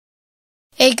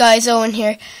Hey guys, Owen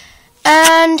here,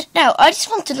 and now I just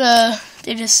wanted to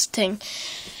do this thing.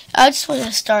 I just wanted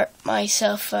to start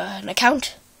myself an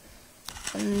account,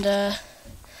 and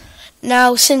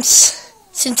now since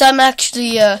I'm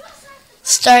actually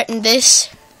starting this,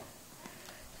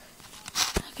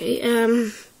 okay,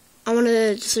 I want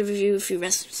to just review a few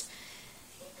wrestlers,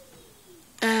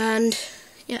 and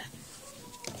yeah.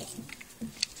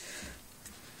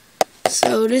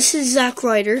 So this is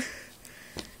Ryder.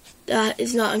 That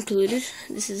is not included.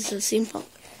 This is CM Punk.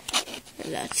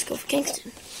 And that's Kofi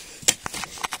Kingston.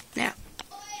 Now,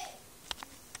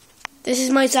 this is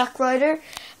my Zack Ryder,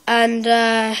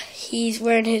 and he's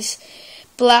wearing his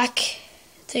black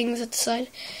things at the side.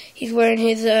 He's wearing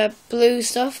his blue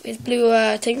stuff, his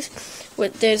blue things.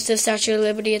 There's the Statue of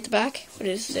Liberty at the back with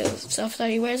his little stuff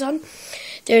that he wears on.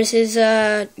 There's his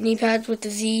knee pads with the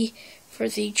Z for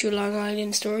the True Long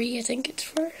Island story, I think it's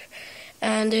for.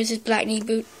 And there's his black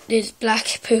his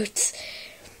black boots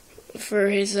for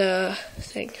his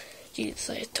thing. Jesus,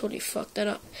 I totally fucked that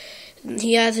up. And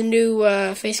he has a new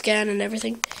face scan and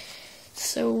everything.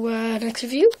 So next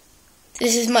review.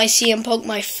 This is my CM Punk,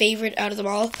 my favorite out of them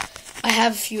all. I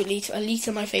have a few elites. Elites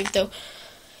are my favorite though.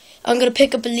 I'm gonna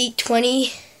pick up Elite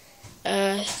 20.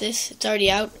 It's already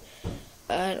out.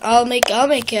 I'll make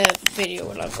a video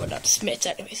when I'm going out to Smith's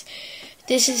anyways.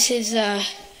 This is his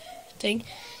thing.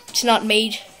 It's not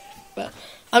made, but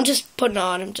I'm just putting it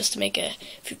on him just to make a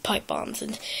few pipe bombs.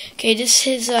 And okay, this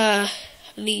is his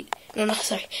elite. No,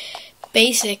 sorry,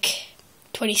 basic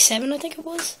 27, I think it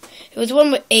was. It was the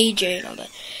one with AJ and all that.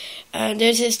 And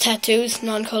there's his tattoos,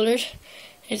 non-colored.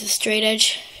 There's a straight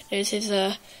edge. There's his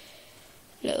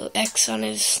little X on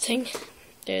his thing.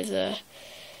 There's his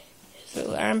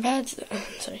little arm pads.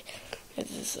 Sorry,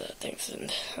 there's his things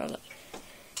and all that.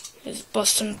 There's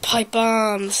busting pipe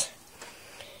bombs.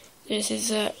 There's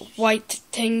his white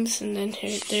things, and then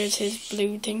there's his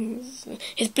blue things.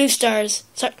 His blue stars.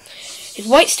 Sorry, his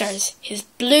white stars. His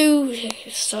blue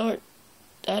sort.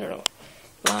 I don't know.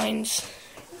 Lines.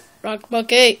 Rock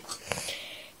bucket.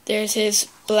 There's his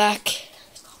black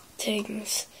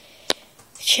things.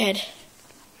 Shed.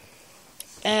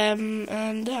 And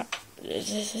that. There's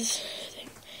his thing.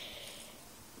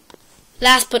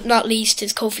 Last but not least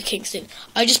is Kofi Kingston.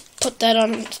 I just put that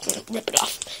on and just gonna rip it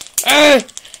off.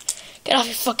 Arrgh! Get off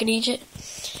your fucking Egypt.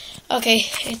 Okay,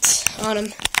 it's on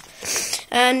him.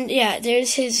 And yeah,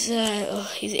 there's his,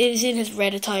 he's in his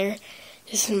red attire.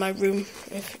 This is my room.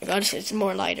 Obviously, it's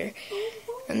more lighter.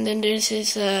 And then there's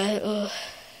his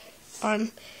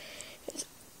arm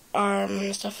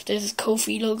and stuff. There's his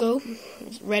Kofi logo,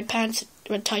 his red pants,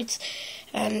 red tights,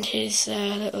 and his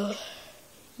little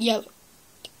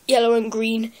yellow and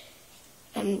green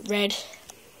and red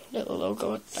little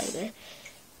logo right there.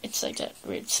 It's like that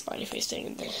weird smiley face thing,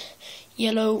 and the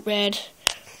yellow, red,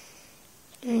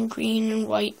 and green, and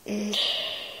white, and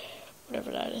whatever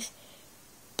that is.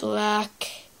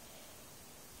 Black.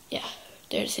 Yeah,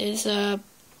 there's his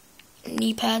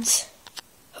knee pads.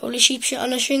 Holy sheep shit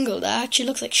on a shingle. That actually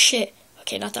looks like shit.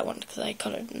 Okay, not that one, because I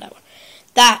colored in that one.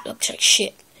 That looks like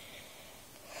shit.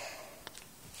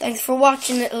 Thanks for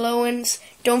watching, little Owens.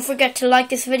 Don't forget to like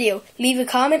this video, leave a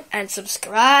comment, and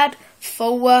subscribe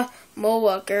for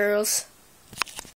more girls.